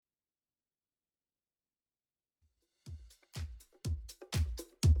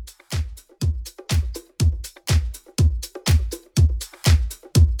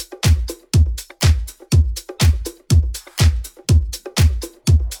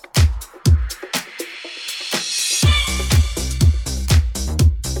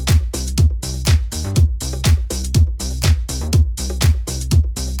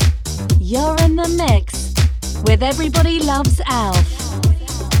with Everybody Loves Alf.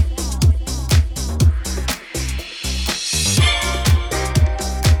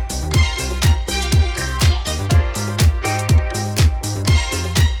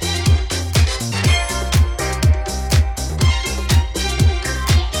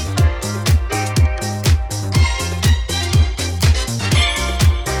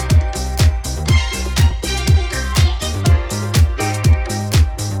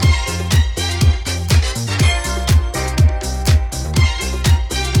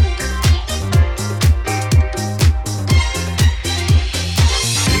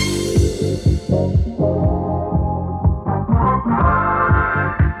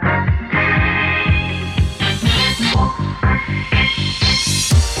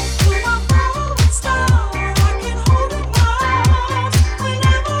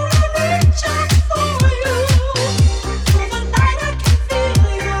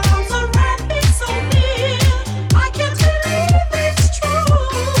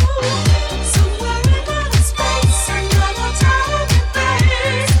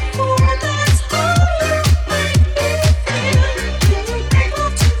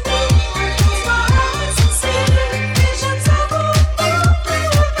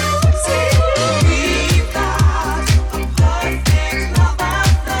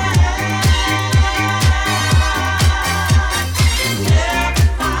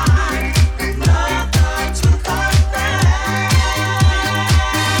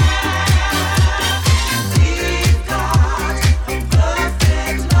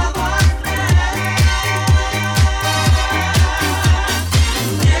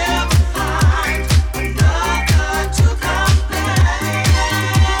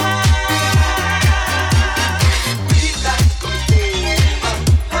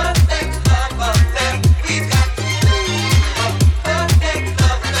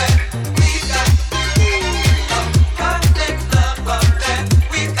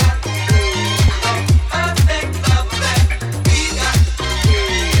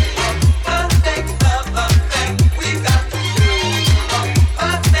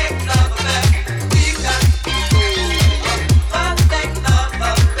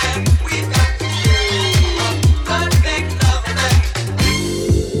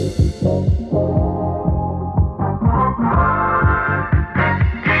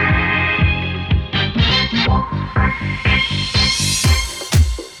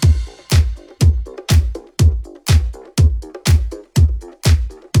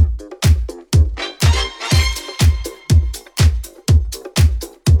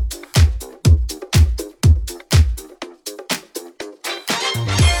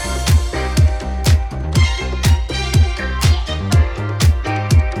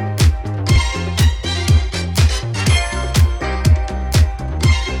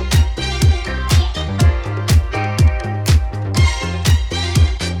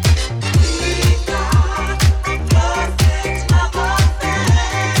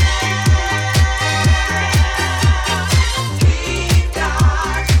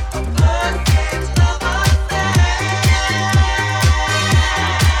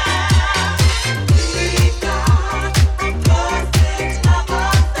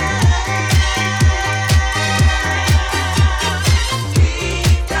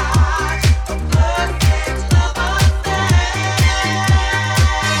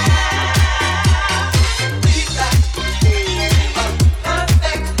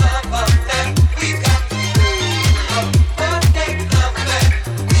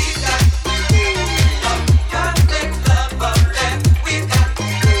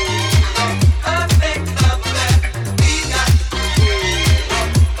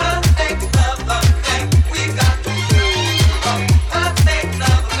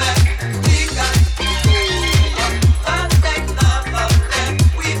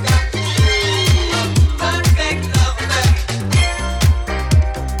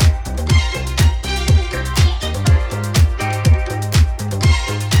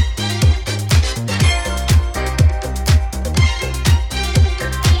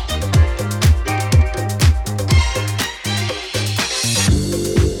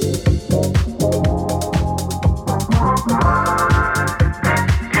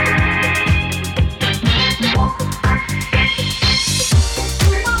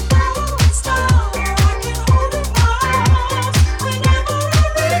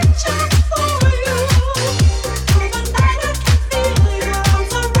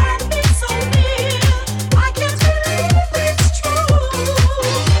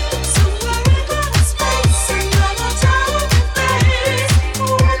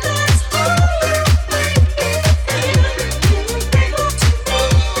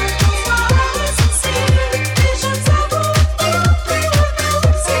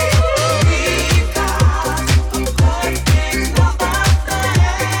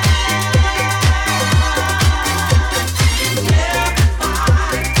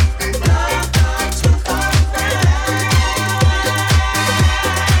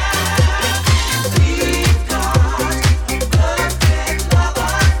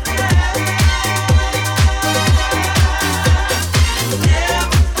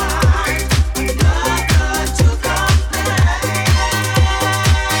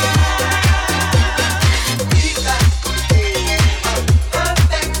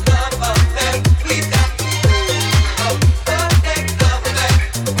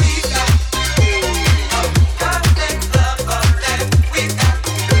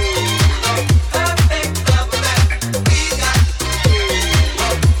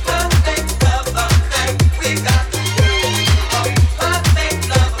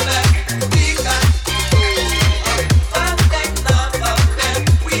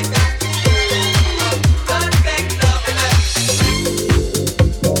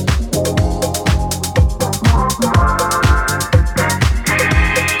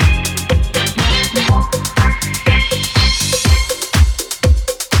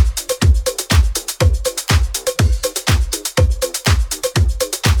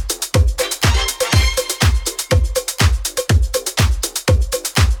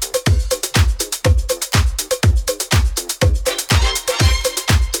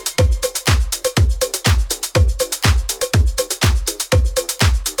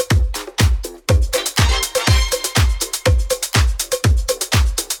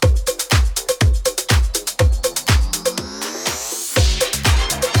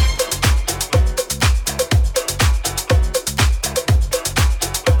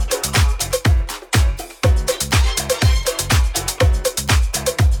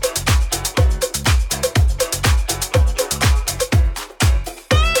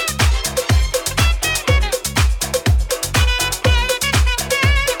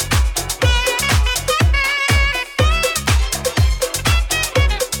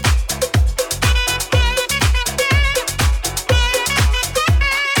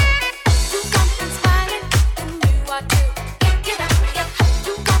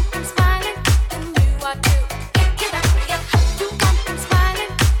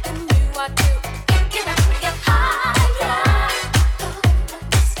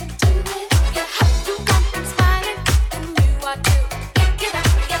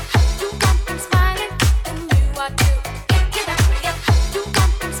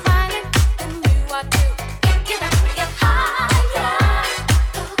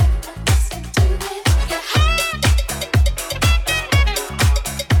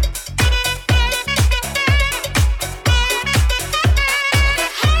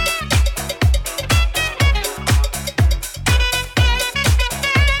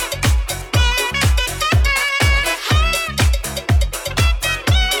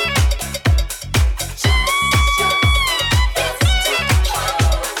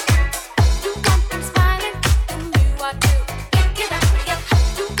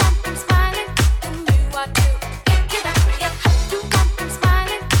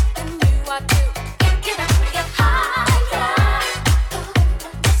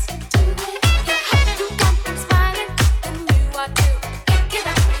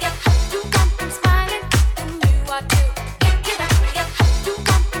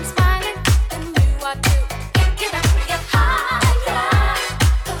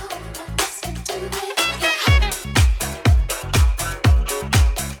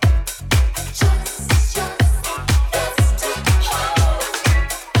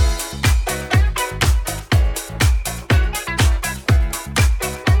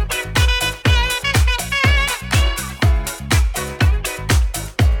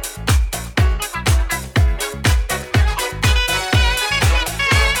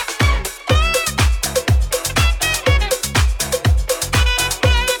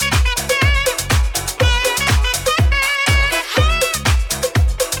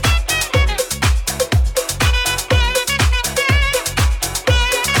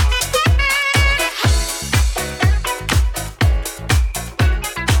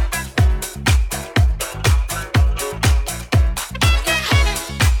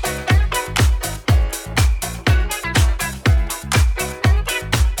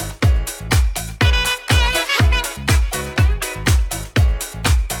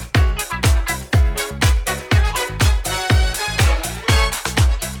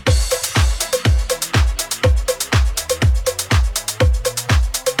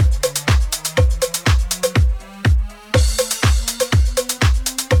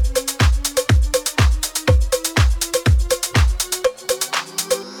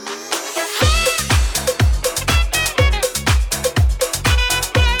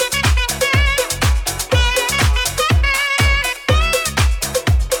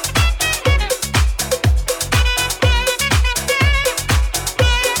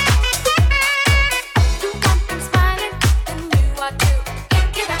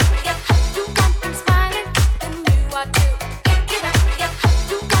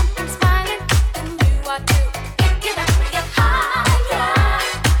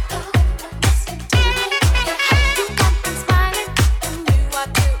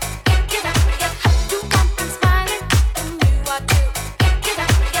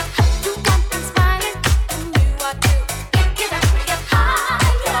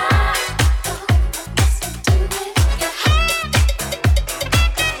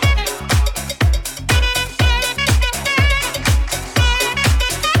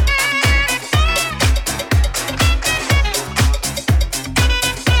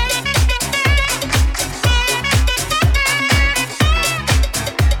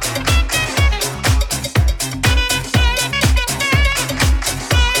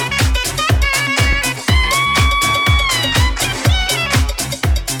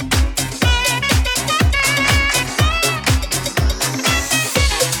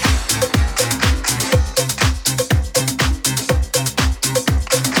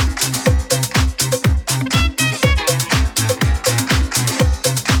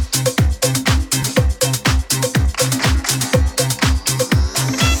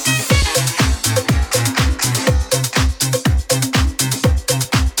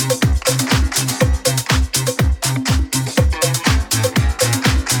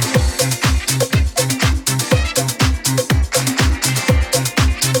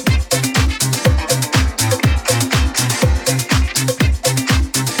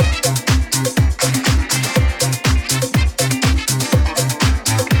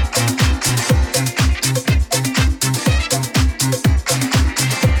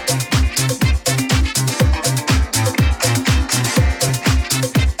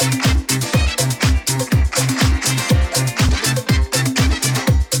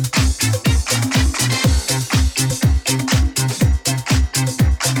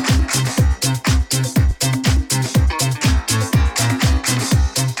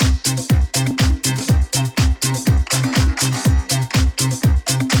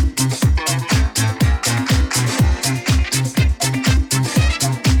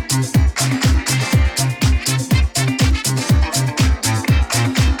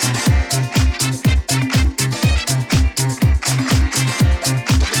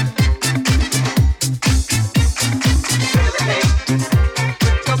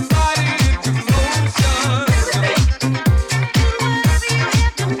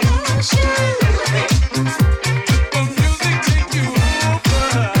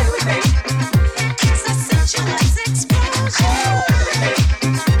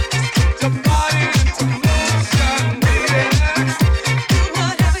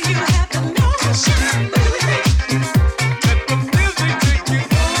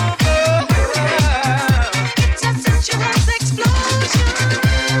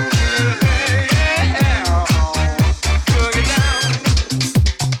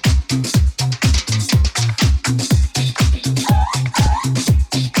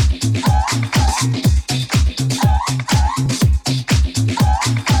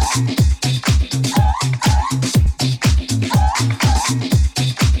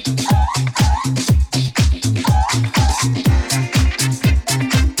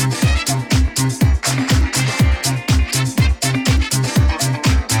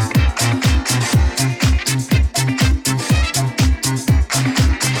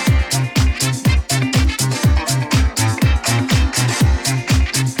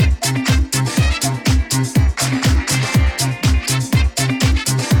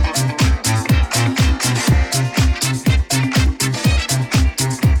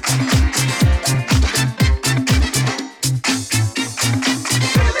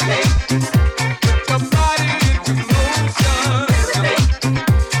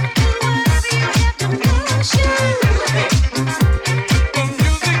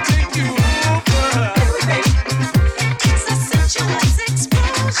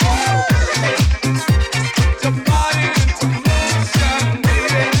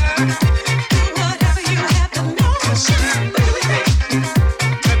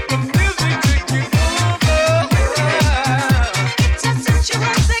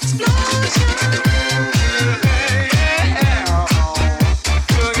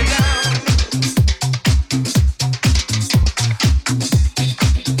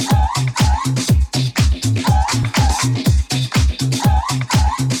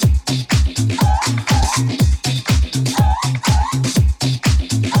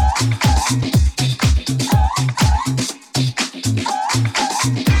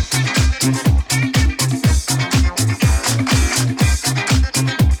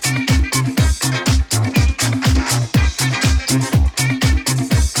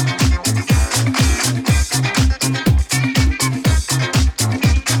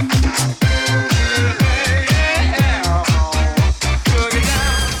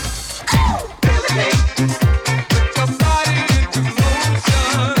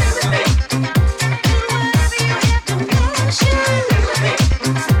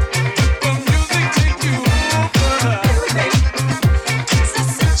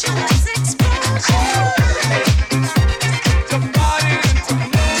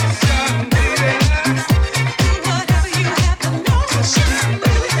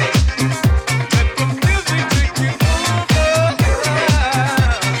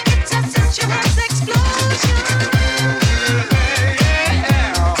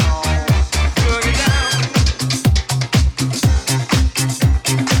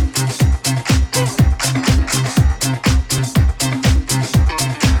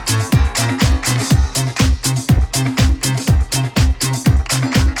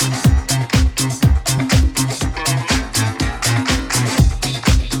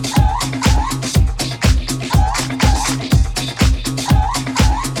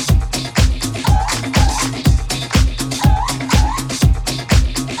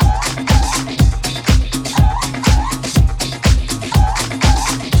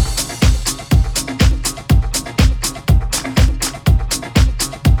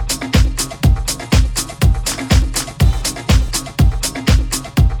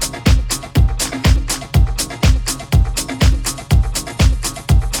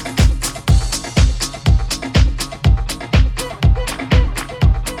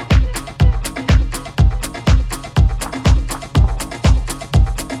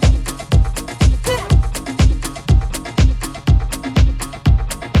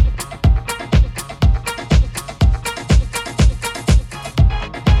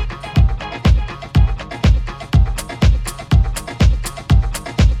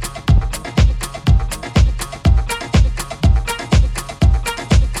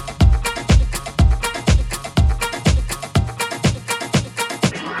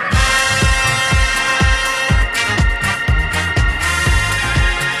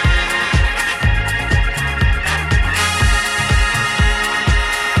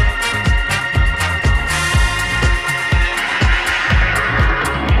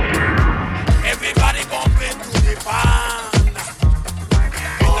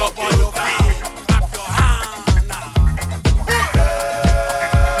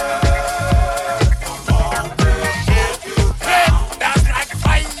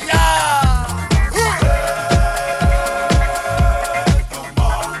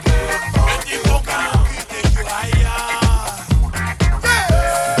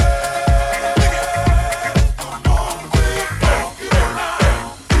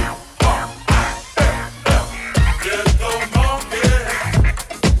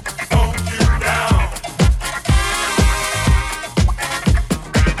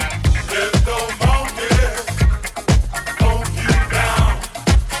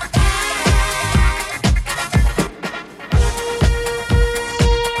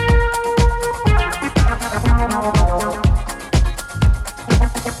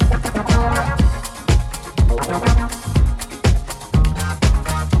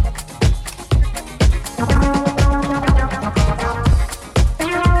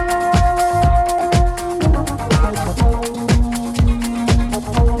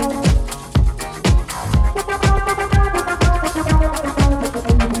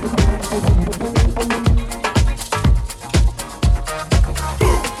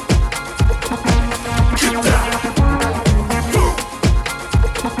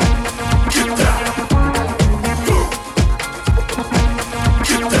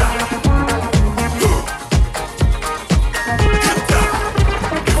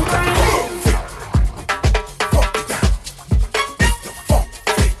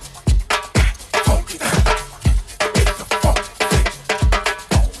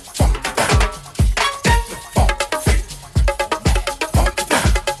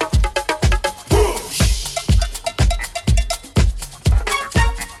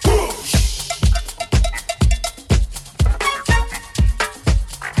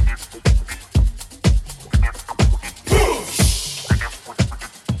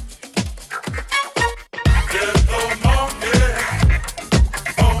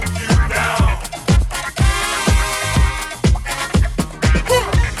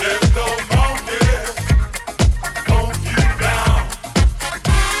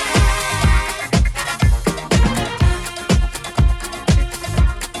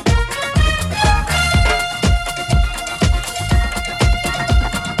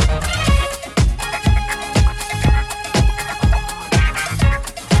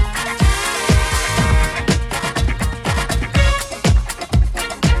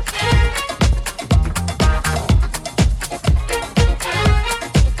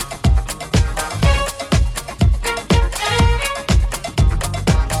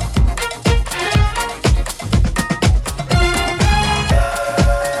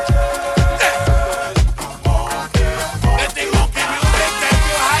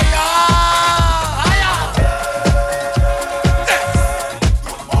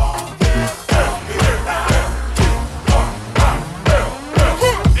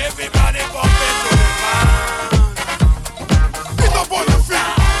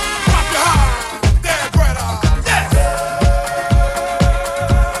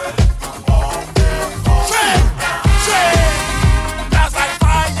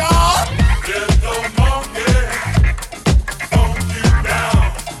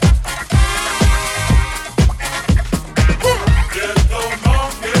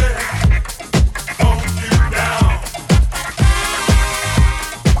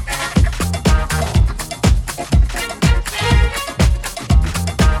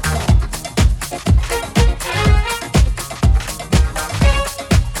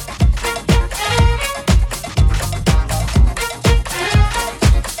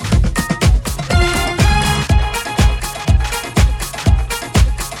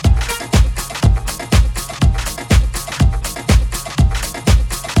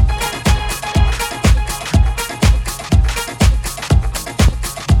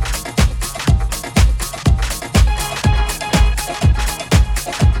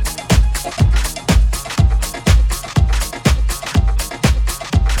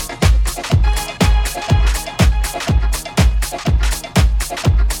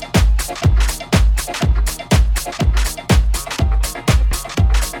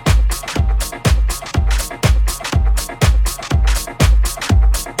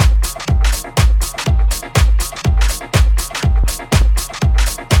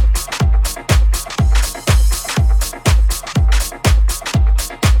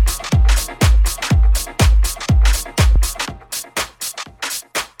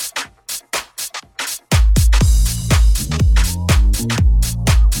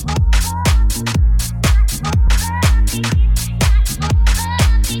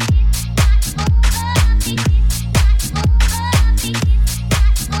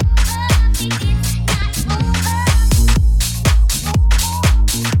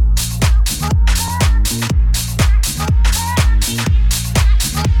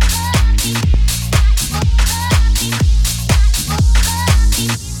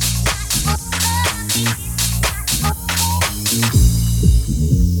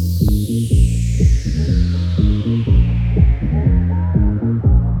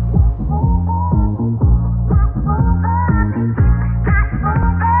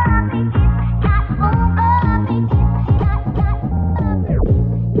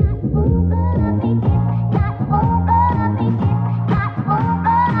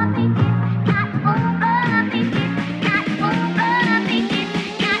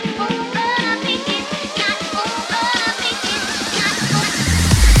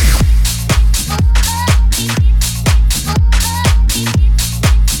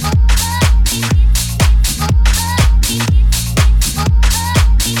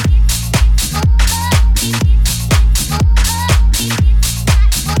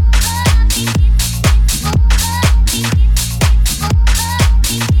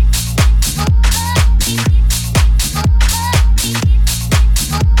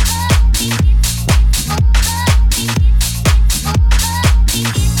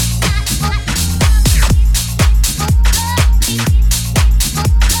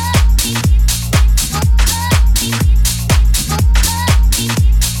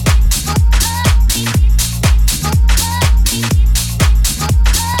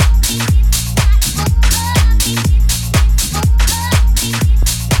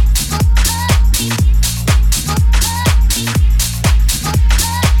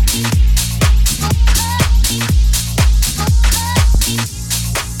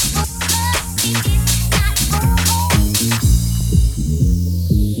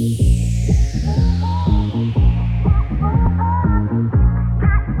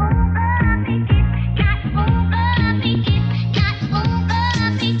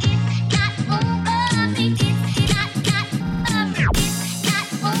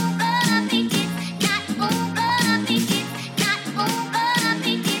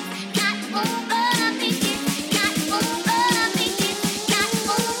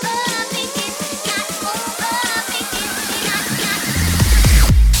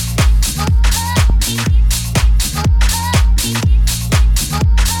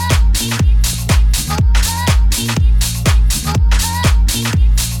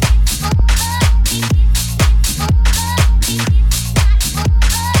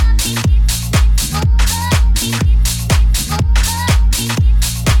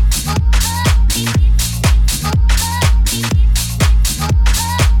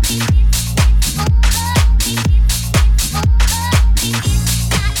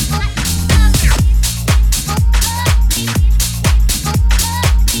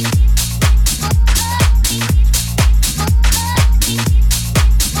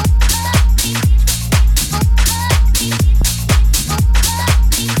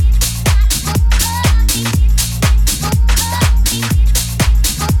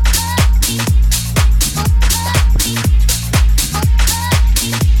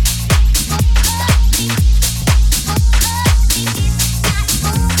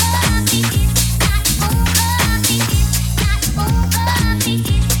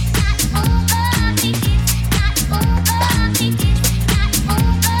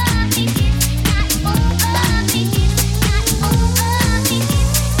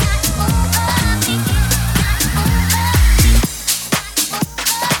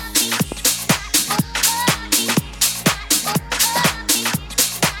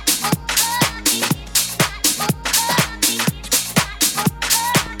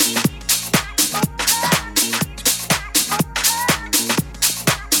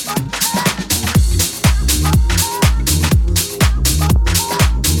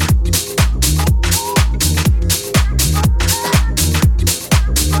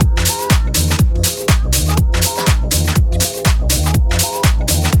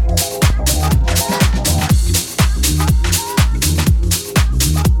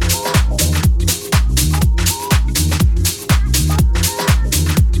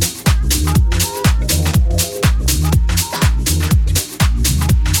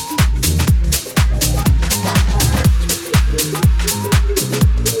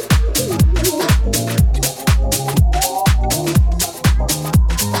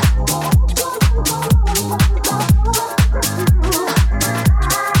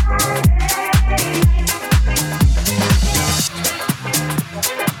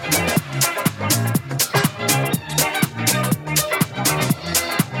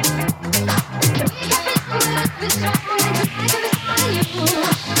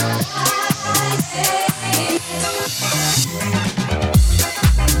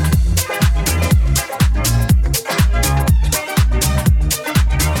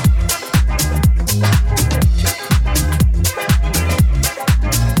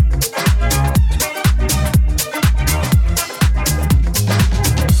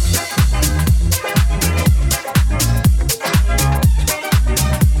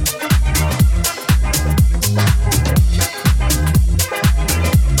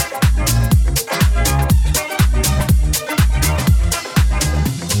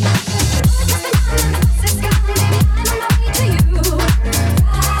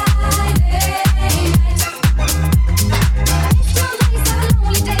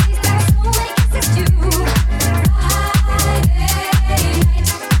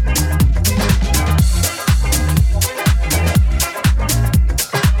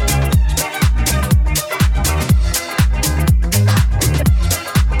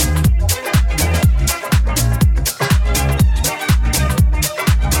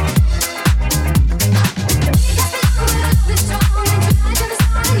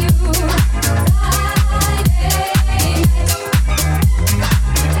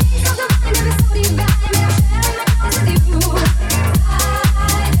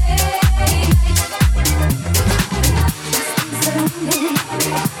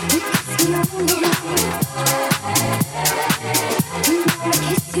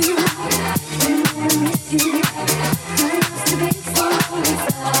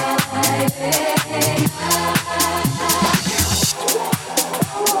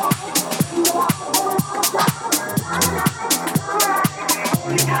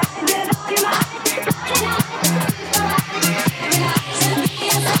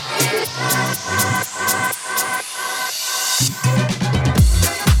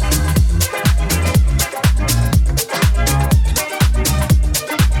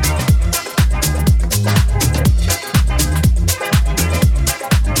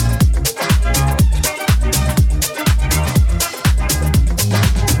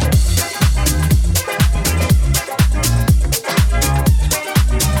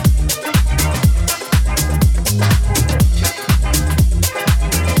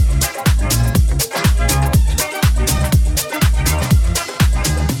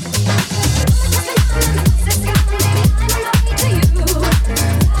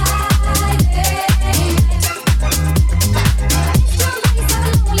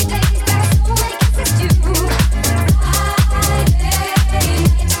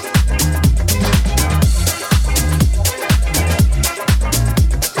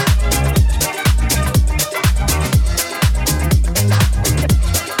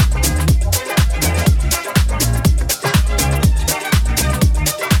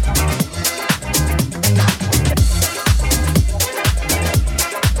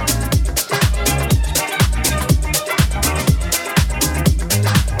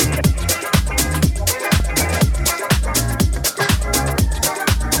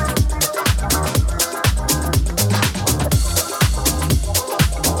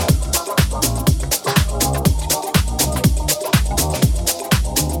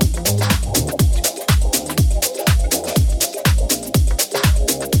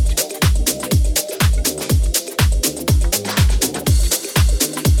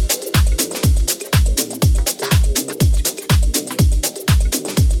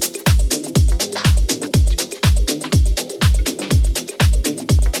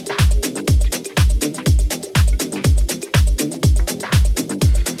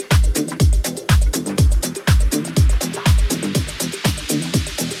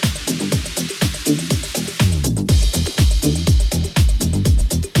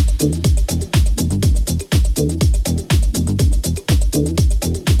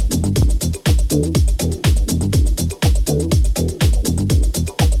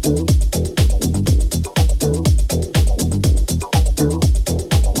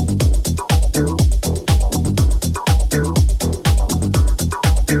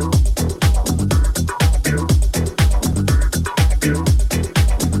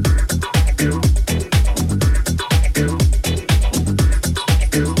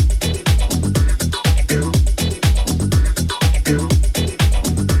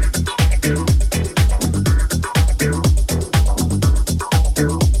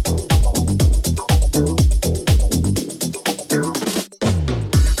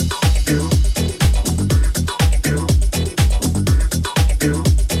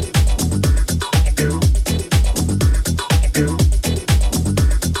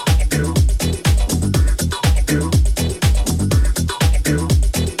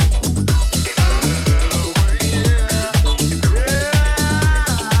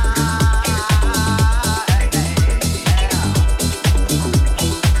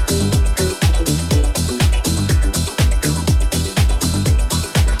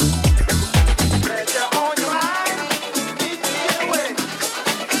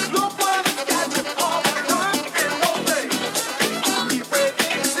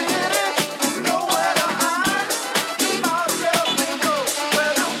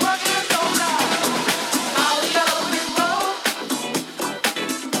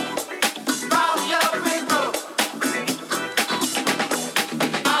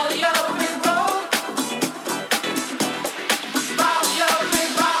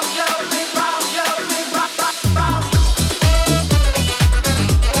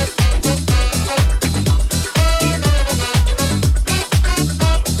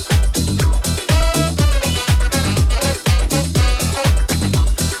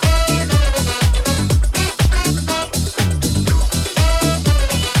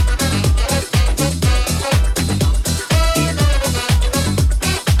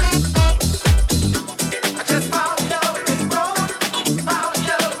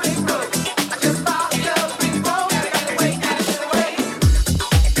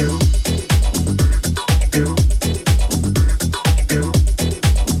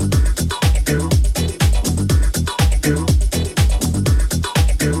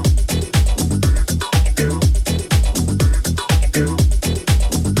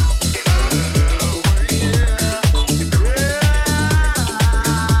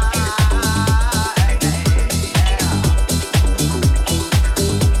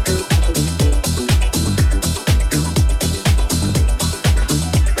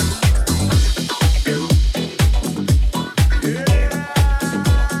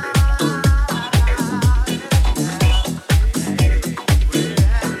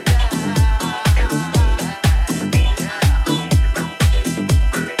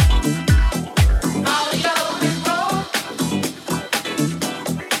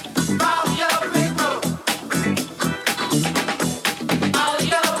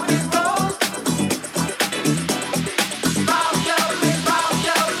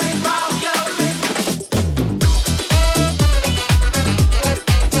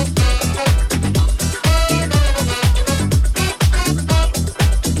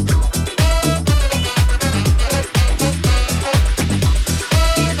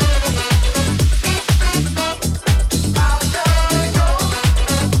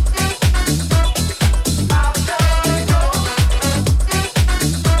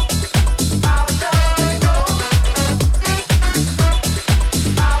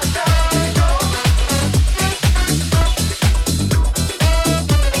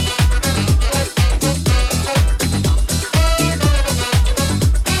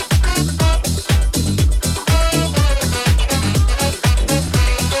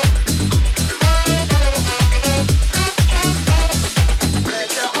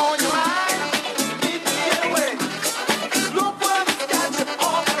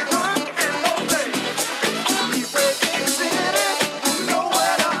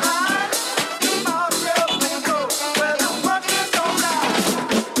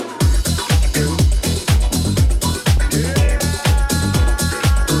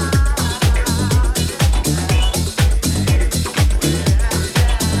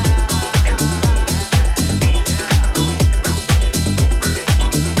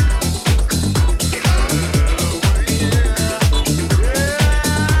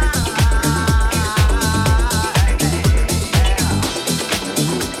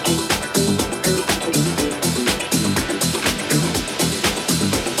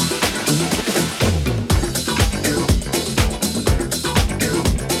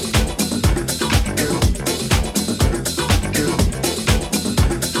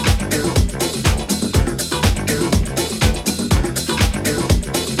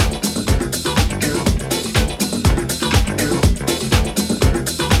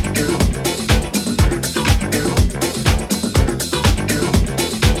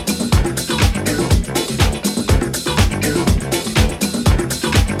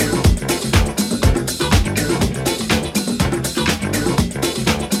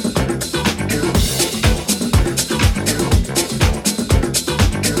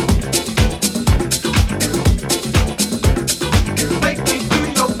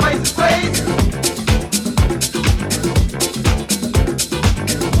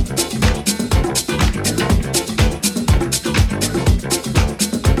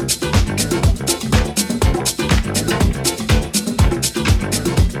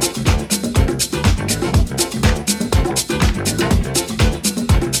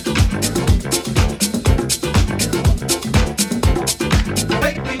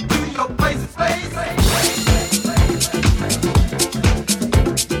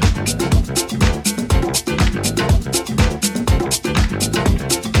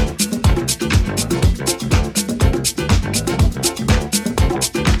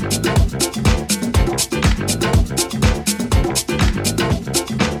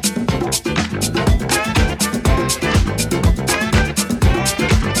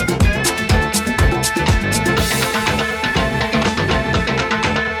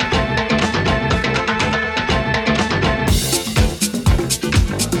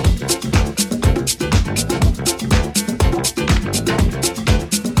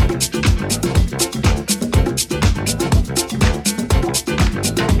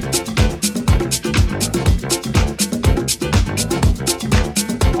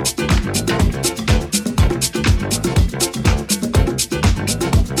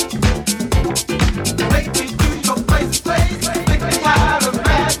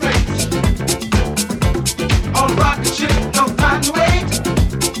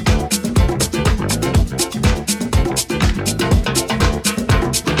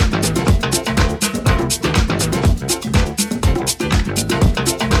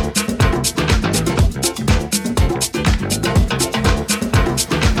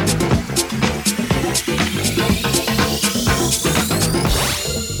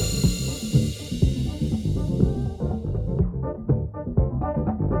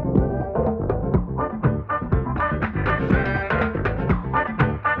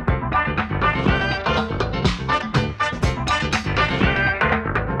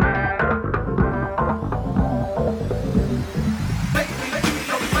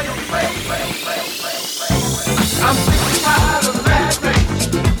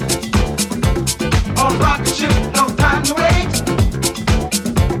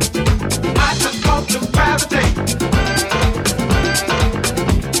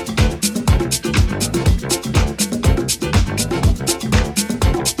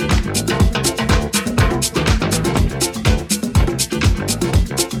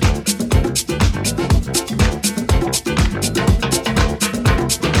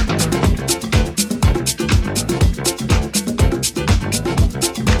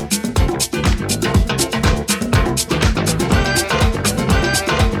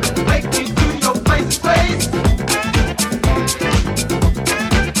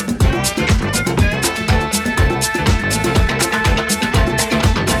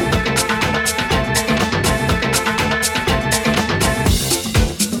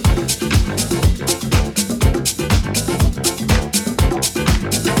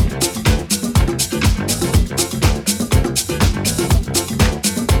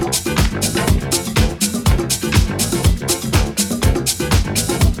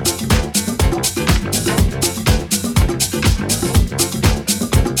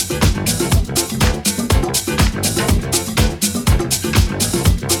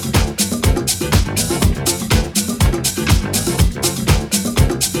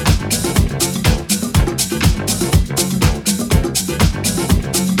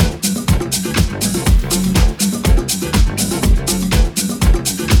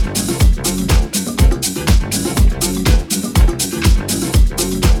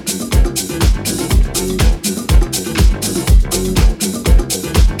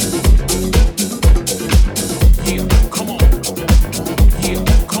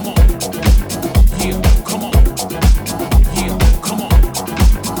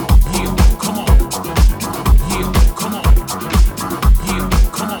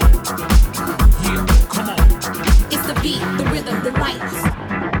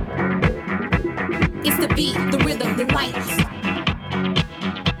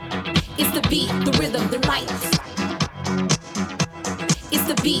 It's the beat, the rhythm, the lights. It's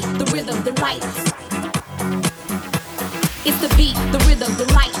the beat, the rhythm, the lights. It's the beat, the rhythm, the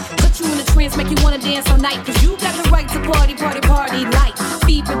light. Put you in a trance, make you wanna dance all night. Cause you got the right to party, party, party like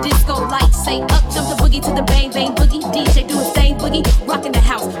fever, disco, light. Say up, jump the boogie to the bang, bang, boogie. DJ do his thing, boogie. Rocking the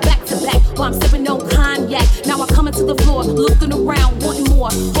house, back to back. While I'm sipping on cognac. Now I come into the floor, looking around, wanting more.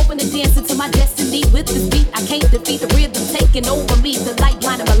 Hoping to dance into my destiny with this beat. I can't defeat the rhythm taking over me. The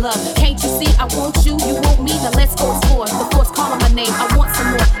lifeline of my love. Can't you see I want you, you want me. Now let's go explore. The force calling my name, I want some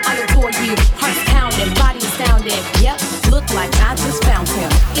more. I adore you. Hearts pounding, body astounding. Yep, look like I just found him.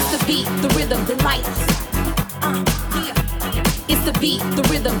 It's the beat, the rhythm, the lights. It's the beat, the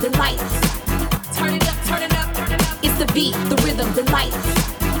rhythm, the lights. Turn it up, turn it up, turn it up. It's the beat, the rhythm, the lights.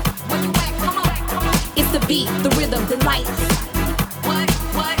 Where you at? Come on, come on. It's the beat, the rhythm, the lights. What?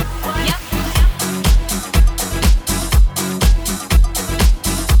 Yep.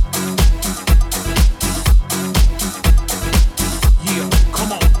 Yeah,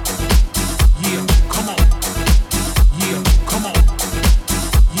 come on. Yeah, come on. Yeah, come on.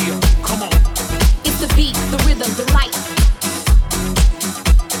 Yeah, come on. It's the beat, the rhythm, the light.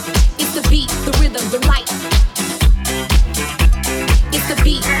 It's the beat, the rhythm, the light. It's the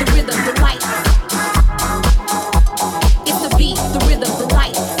beat, the rhythm, the light. It's the beat, the rhythm, the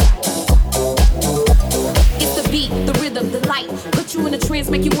light. It's the beat, the rhythm, the light. Put you in a trance,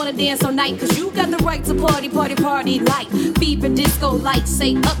 make you wanna dance all night. Cause you got the right to party, party, party like fever, disco, light.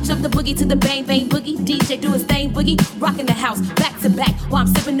 Say up, jump the boogie to the bang, bang, boogie. DJ do his thing, boogie. Rocking the house, back to back. While I'm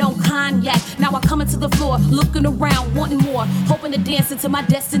sipping on cognac. Now I come into the floor, looking around, wanting more. Hoping to dance into my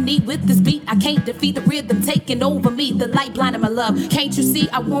destiny with this beat. I can't defeat the rhythm taking over me. The light blind of my love. Can't you see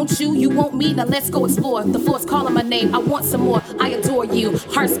I want you, you want me. Now let's go explore. The force calling my name, I want some more. I adore you.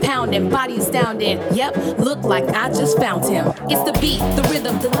 Hearts pounding, body astounding. Yep, look like I just found him. It's the beat, the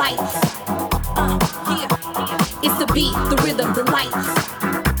rhythm, the lights. It's the beat, the rhythm, the lights.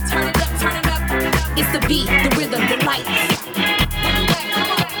 Turn it up, turn it up, turn it up. It's the beat, the rhythm, the lights.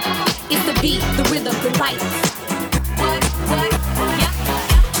 It's the beat, the rhythm, the lights. What? Yep.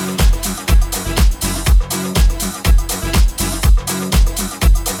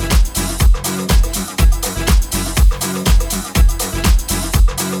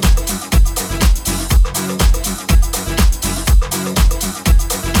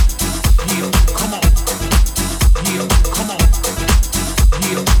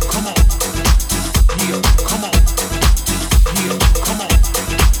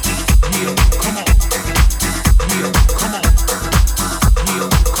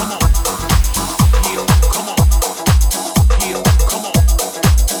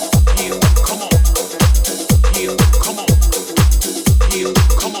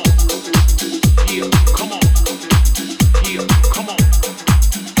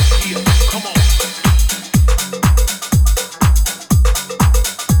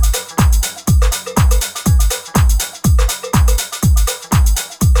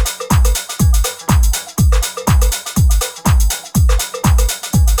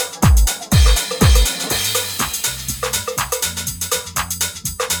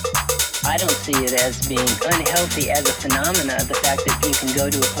 I don't see it as being unhealthy as a phenomena. The fact that you can go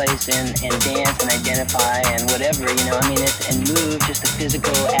to a place and dance and identify and whatever, you know, I mean, and move, just the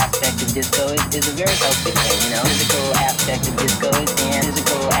physical aspect of disco is a very healthy thing, you know. Physical aspect of disco is dance,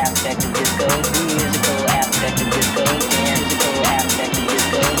 physical aspect of disco is musical aspect of disco is dance, physical aspect of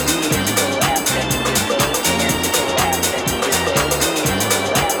disco is musical aspect of disco is dance, physical aspect of disco is musical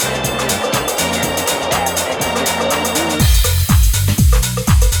aspect of disco is dance, physical aspect of disco is musical.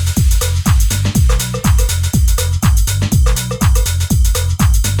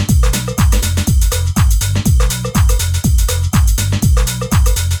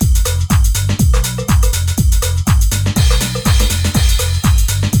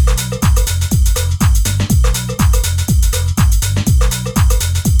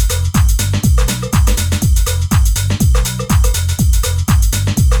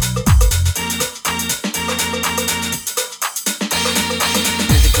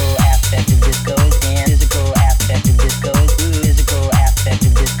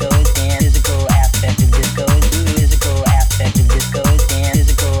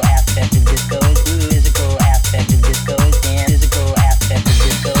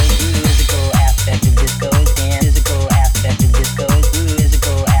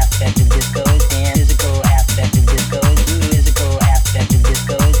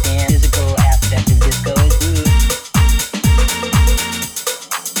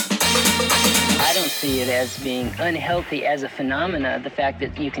 being unhealthy as a phenomena, the fact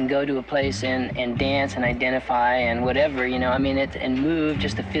that you can go to a place and dance and identify and whatever, you know, I mean, and move,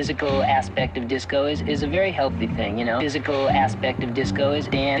 just the physical aspect of disco is a very healthy thing, you know. Physical aspect of disco is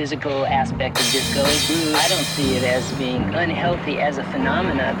dance, physical aspect of disco is move. I don't see it as being unhealthy as a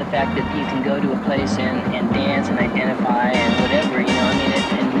phenomena, the fact that you can go to a place and dance and identify and whatever, you know, I mean,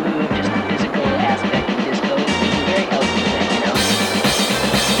 and move, just the physical aspect of disco is a very healthy thing, you know.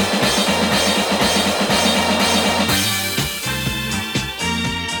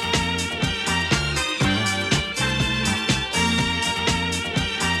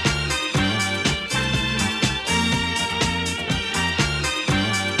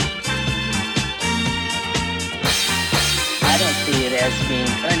 As being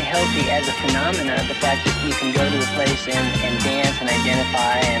unhealthy as a phenomena, the fact that you can go to a place and dance and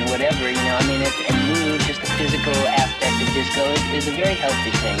identify and whatever, you know, I mean, and move, just the physical aspect of disco is a very healthy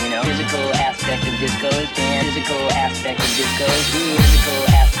thing, you know. Physical aspect of disco is dance, physical aspect of disco is move, physical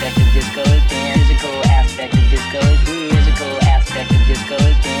aspect of disco is dance, physical aspect of disco is move, physical aspect of disco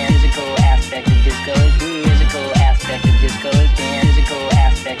is dance, physical aspect of disco is move, physical aspect of disco is dance, physical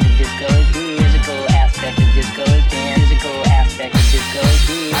aspect of disco is move, physical aspect of disco is dance, physical aspect of disco is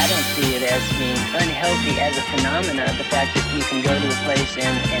move. I don't see it as being unhealthy as a phenomena, the fact that you can go to a place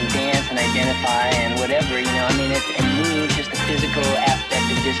and dance and identify and whatever, you know, I mean, and move, just the physical aspect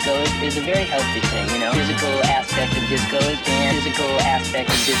of disco is a very healthy thing, you know. Physical aspect of disco is dance, physical aspect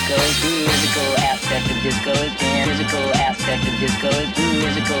of disco is move, physical aspect of disco is dance, physical aspect of disco is move,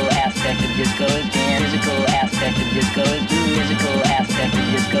 physical aspect of disco is dance, physical aspect of disco is move, physical aspect of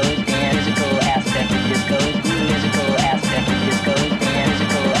disco is dance, physical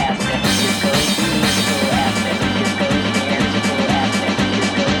aspect of disco is move, physical aspect of disco is dance, physical aspect of disco is move, physical aspect of disco is dance, physical aspect of disco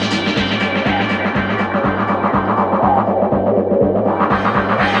is move, physical aspect of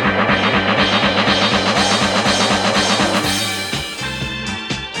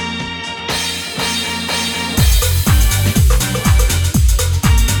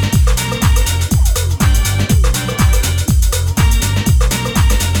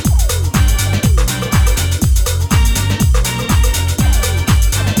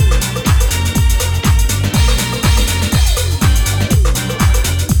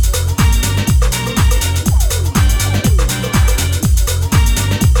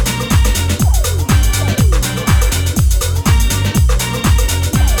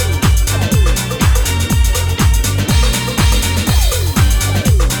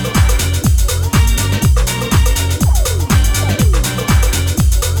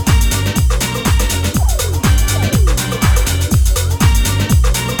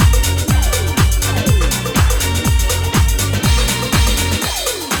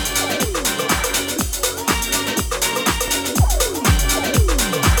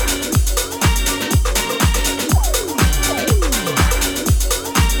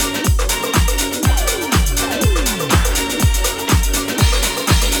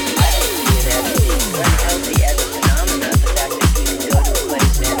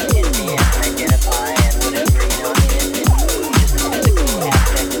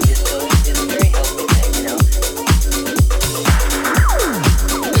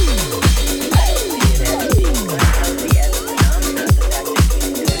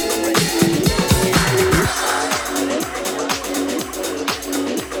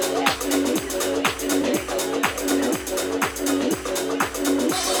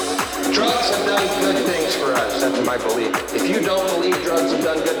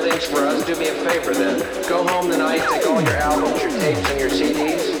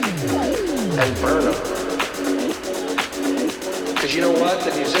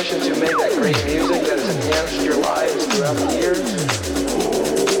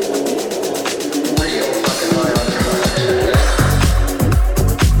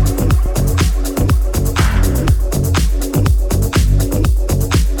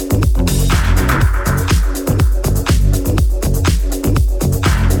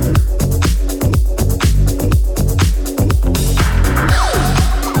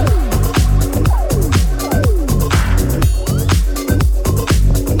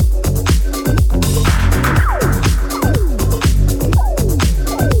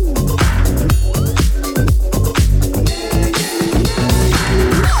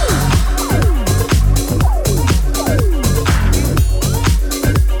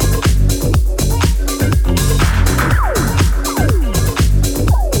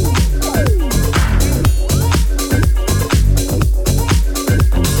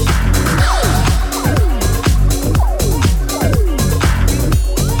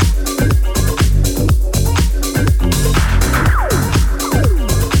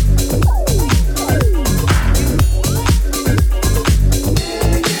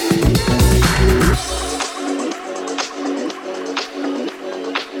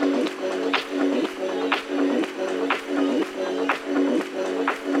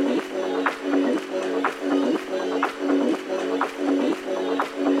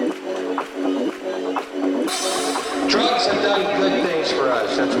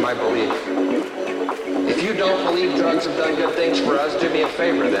my belief. If you don't believe drugs have done good things for us, do me a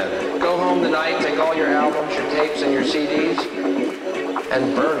favor then. Go home tonight, take all your albums, your tapes, and your CDs,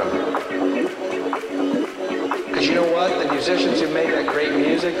 and burn them. Because you know what? The musicians who made that great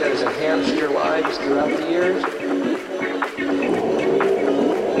music that has enhanced your lives throughout the years,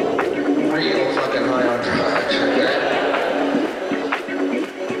 real fucking high on drugs, okay?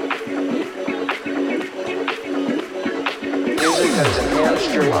 Music that has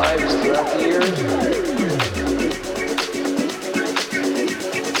enhanced your lives throughout the years.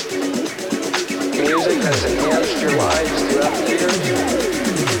 Music has enhanced your lives throughout the years.